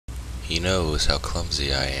He knows how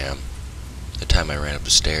clumsy I am. The time I ran up the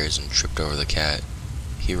stairs and tripped over the cat,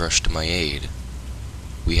 he rushed to my aid.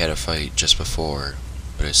 We had a fight just before,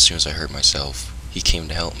 but as soon as I hurt myself, he came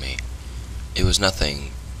to help me. It was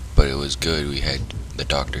nothing, but it was good we had the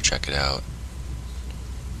doctor check it out.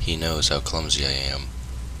 He knows how clumsy I am.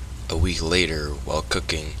 A week later, while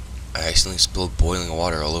cooking, I accidentally spilled boiling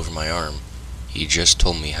water all over my arm. He just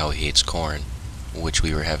told me how he hates corn, which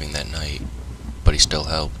we were having that night, but he still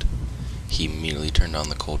helped. He immediately turned on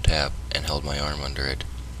the cold tap and held my arm under it.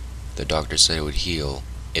 The doctor said it would heal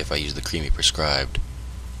if I used the cream he prescribed.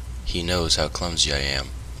 He knows how clumsy I am.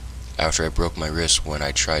 After I broke my wrist when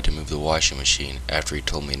I tried to move the washing machine after he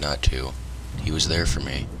told me not to, he was there for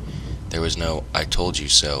me. There was no "I told you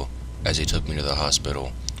so" as he took me to the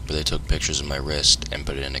hospital, but they took pictures of my wrist and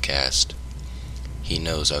put it in a cast. He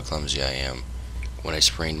knows how clumsy I am. When I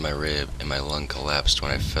sprained my rib and my lung collapsed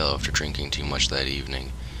when I fell after drinking too much that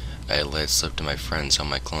evening, I had let slip to my friends how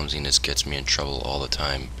my clumsiness gets me in trouble all the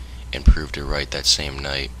time, and proved it right that same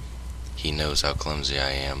night. He knows how clumsy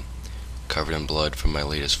I am. Covered in blood from my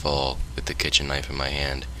latest fall, with the kitchen knife in my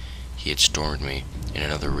hand, he had stormed me, in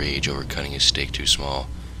another rage over cutting his steak too small.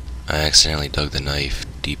 I accidentally dug the knife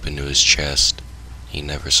deep into his chest. He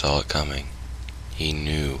never saw it coming. He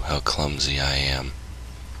knew how clumsy I am.